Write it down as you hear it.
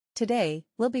Today,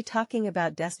 we'll be talking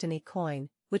about Destiny Coin,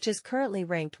 which is currently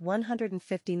ranked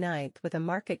 159th with a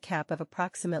market cap of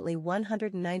approximately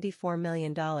 $194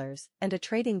 million and a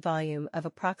trading volume of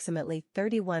approximately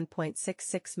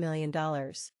 $31.66 million.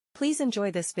 Please enjoy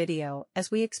this video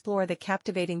as we explore the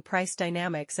captivating price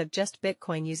dynamics of just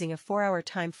Bitcoin using a 4-hour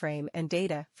time frame, and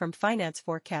data from finance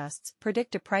forecasts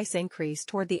predict a price increase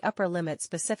toward the upper limit,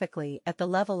 specifically at the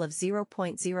level of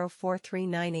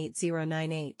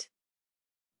 0.0439898.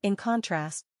 In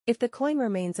contrast, if the coin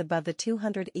remains above the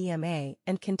 200 EMA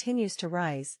and continues to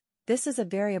rise, this is a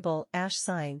variable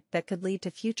sign that could lead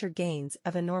to future gains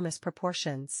of enormous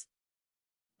proportions.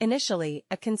 Initially,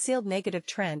 a concealed negative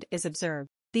trend is observed.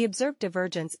 The observed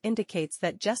divergence indicates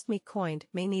that Jasmy coin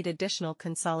may need additional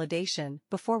consolidation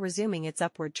before resuming its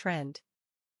upward trend.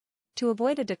 To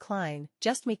avoid a decline,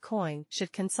 Jasmy coin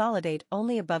should consolidate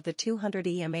only above the 200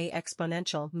 EMA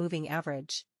exponential moving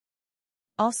average.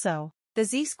 Also, the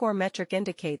Z-score metric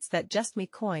indicates that Jasmy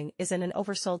coin is in an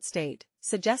oversold state,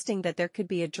 suggesting that there could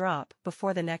be a drop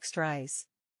before the next rise.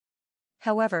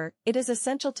 However, it is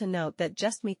essential to note that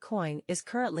Jasmy coin is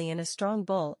currently in a strong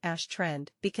bullish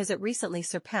trend because it recently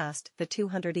surpassed the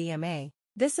 200 EMA.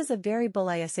 This is a very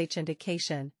bullish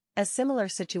indication, as similar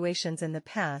situations in the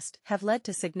past have led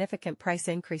to significant price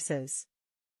increases.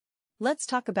 Let's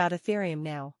talk about Ethereum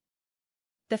now.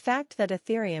 The fact that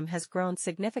Ethereum has grown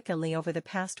significantly over the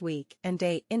past week and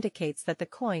day indicates that the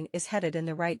coin is headed in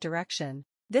the right direction.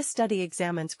 This study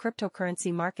examines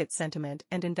cryptocurrency market sentiment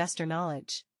and investor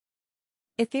knowledge.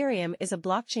 Ethereum is a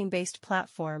blockchain-based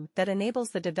platform that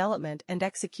enables the development and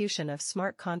execution of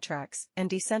smart contracts and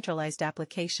decentralized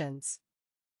applications.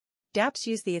 dApps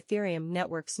use the Ethereum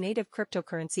network's native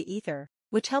cryptocurrency Ether,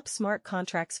 which helps smart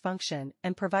contracts function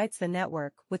and provides the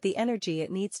network with the energy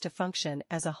it needs to function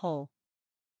as a whole.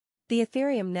 The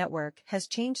Ethereum network has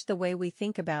changed the way we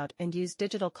think about and use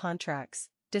digital contracts,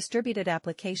 distributed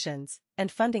applications,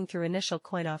 and funding through initial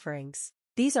coin offerings.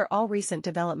 These are all recent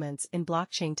developments in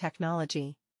blockchain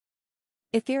technology.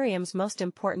 Ethereum's most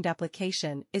important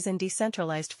application is in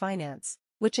decentralized finance,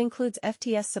 which includes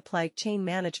FTS supply chain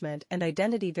management and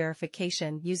identity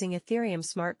verification using Ethereum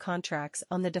smart contracts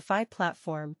on the DeFi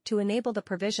platform to enable the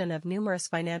provision of numerous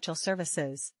financial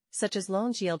services, such as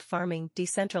loans, yield farming,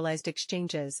 decentralized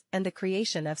exchanges, and the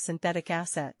creation of synthetic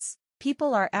assets.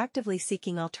 People are actively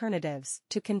seeking alternatives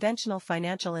to conventional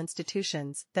financial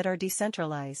institutions that are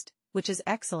decentralized, which is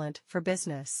excellent for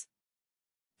business.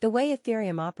 The way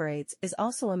Ethereum operates is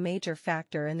also a major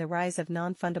factor in the rise of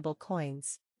non-fundable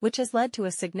coins, which has led to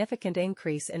a significant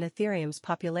increase in Ethereum's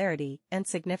popularity and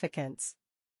significance.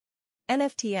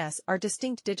 NFTs are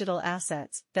distinct digital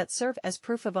assets that serve as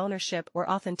proof of ownership or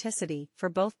authenticity for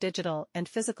both digital and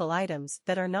physical items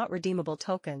that are not redeemable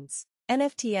tokens.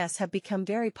 NFTs have become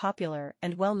very popular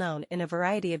and well-known in a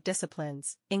variety of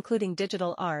disciplines, including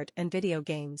digital art and video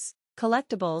games.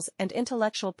 Collectibles and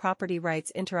intellectual property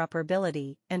rights.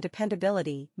 Interoperability and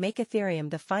dependability make Ethereum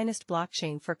the finest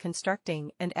blockchain for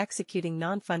constructing and executing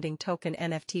non-funding token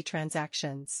NFT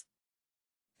transactions.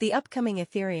 The upcoming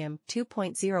Ethereum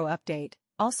 2.0 update,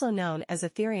 also known as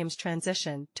Ethereum's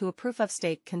transition to a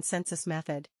proof-of-stake consensus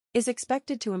method, is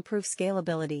expected to improve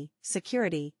scalability,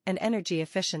 security, and energy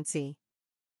efficiency.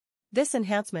 This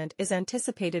enhancement is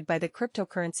anticipated by the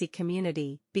cryptocurrency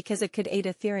community because it could aid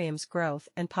Ethereum's growth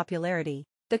and popularity.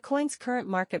 The coin's current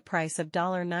market price of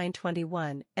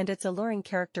 $9.21 and its alluring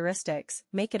characteristics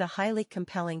make it a highly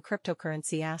compelling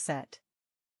cryptocurrency asset.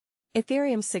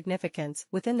 Ethereum's significance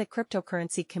within the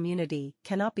cryptocurrency community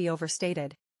cannot be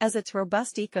overstated, as its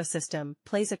robust ecosystem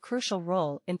plays a crucial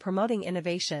role in promoting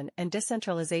innovation and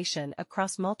decentralization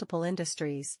across multiple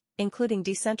industries, including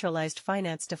decentralized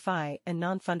finance, DeFi, and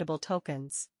non-fundable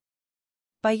tokens.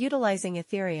 By utilizing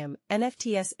Ethereum,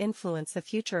 NFTs influence the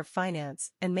future of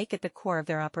finance and make it the core of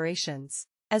their operations.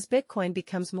 As Bitcoin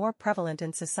becomes more prevalent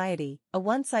in society, a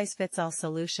one-size-fits-all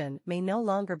solution may no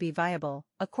longer be viable,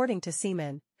 according to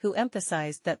Seaman, who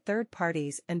emphasized that third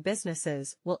parties and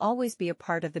businesses will always be a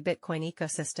part of the Bitcoin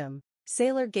ecosystem.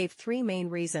 Saylor gave 3 main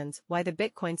reasons why the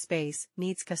Bitcoin space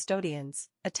needs custodians: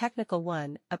 a technical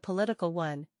one, a political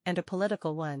one, and a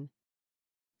political one.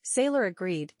 Saylor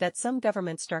agreed that some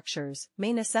government structures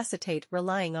may necessitate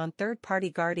relying on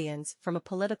third-party guardians from a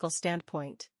political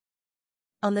standpoint.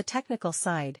 On the technical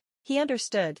side, he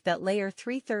understood that Layer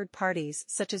 3 third parties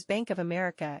such as Bank of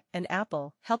America and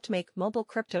Apple helped make mobile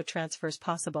crypto transfers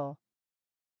possible.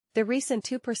 The recent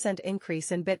 2%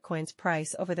 increase in Bitcoin's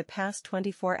price over the past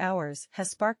 24 hours has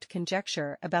sparked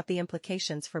conjecture about the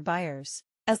implications for buyers.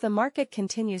 As the market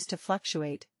continues to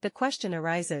fluctuate, the question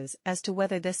arises as to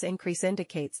whether this increase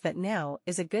indicates that now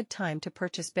is a good time to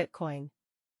purchase Bitcoin.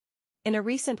 In a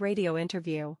recent radio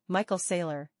interview, Michael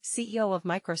Saylor, CEO of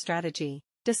MicroStrategy,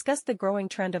 discussed the growing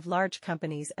trend of large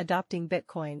companies adopting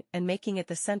Bitcoin and making it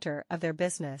the center of their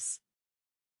business.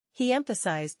 He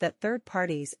emphasized that third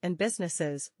parties and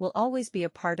businesses will always be a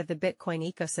part of the Bitcoin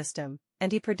ecosystem,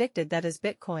 and he predicted that as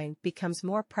Bitcoin becomes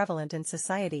more prevalent in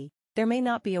society, there may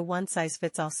not be a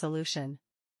one-size-fits-all solution.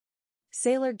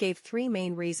 Saylor gave three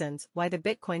main reasons why the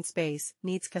Bitcoin space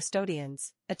needs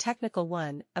custodians: a technical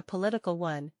one, a political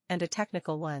one, and a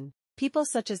technical one. People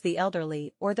such as the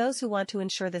elderly or those who want to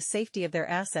ensure the safety of their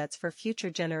assets for future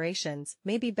generations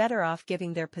may be better off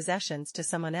giving their possessions to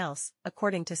someone else,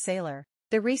 according to Saylor.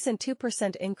 The recent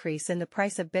 2% increase in the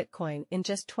price of Bitcoin in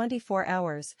just 24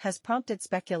 hours has prompted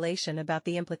speculation about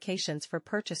the implications for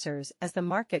purchasers as the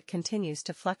market continues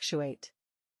to fluctuate.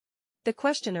 The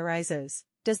question arises: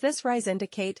 does this rise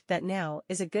indicate that now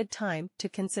is a good time to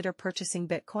consider purchasing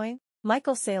Bitcoin?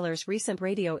 Michael Saylor's recent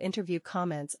radio interview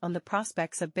comments on the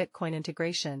prospects of Bitcoin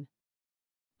integration.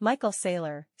 Michael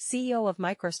Saylor, CEO of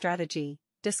MicroStrategy,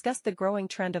 discussed the growing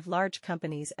trend of large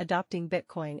companies adopting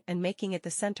Bitcoin and making it the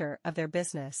center of their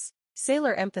business.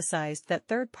 Saylor emphasized that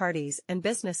third parties and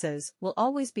businesses will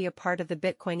always be a part of the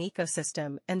Bitcoin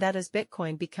ecosystem and that as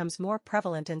Bitcoin becomes more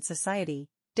prevalent in society,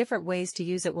 different ways to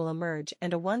use it will emerge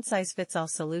and a one-size-fits-all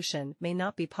solution may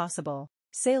not be possible.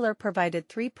 Saylor provided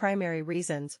three primary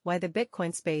reasons why the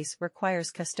Bitcoin space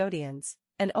requires custodians,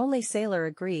 and only Saylor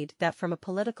agreed that from a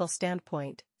political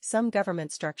standpoint, some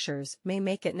government structures may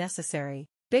make it necessary.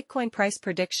 Bitcoin price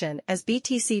prediction: as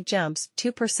BTC jumps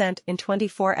 2% in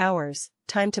 24 hours,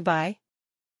 time to buy?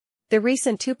 The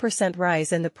recent 2%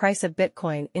 rise in the price of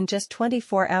Bitcoin in just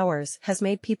 24 hours has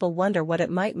made people wonder what it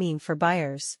might mean for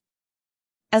buyers.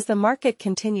 As the market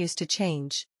continues to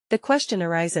change, the question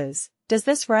arises: does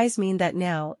this rise mean that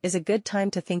now is a good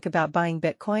time to think about buying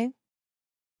Bitcoin?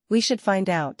 We should find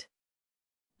out.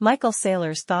 Michael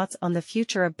Saylor's thoughts on the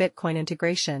future of Bitcoin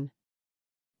integration.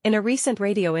 In a recent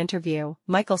radio interview,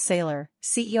 Michael Saylor,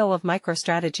 CEO of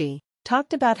MicroStrategy,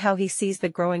 talked about how he sees the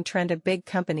growing trend of big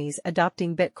companies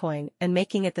adopting Bitcoin and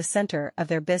making it the center of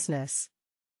their business.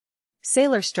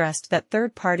 Saylor stressed that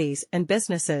third parties and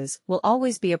businesses will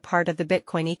always be a part of the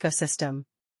Bitcoin ecosystem.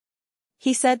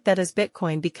 He said that as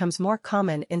Bitcoin becomes more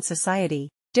common in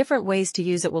society, different ways to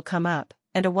use it will come up,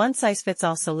 and a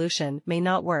one-size-fits-all solution may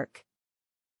not work.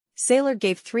 Saylor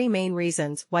gave three main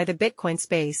reasons why the Bitcoin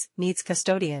space needs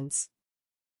custodians: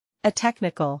 a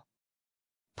technical,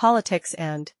 politics,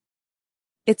 and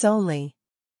it's only.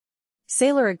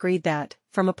 Saylor agreed that,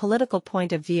 from a political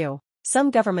point of view,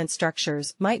 some government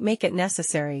structures might make it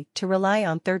necessary to rely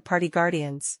on third-party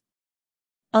guardians.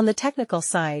 On the technical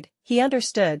side, he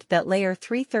understood that Layer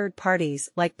 3 third parties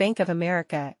like Bank of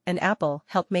America and Apple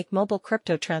help make mobile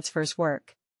crypto transfers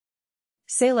work.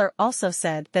 Saylor also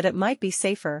said that it might be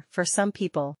safer for some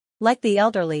people, like the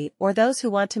elderly or those who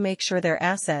want to make sure their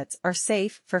assets are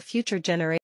safe for future generations.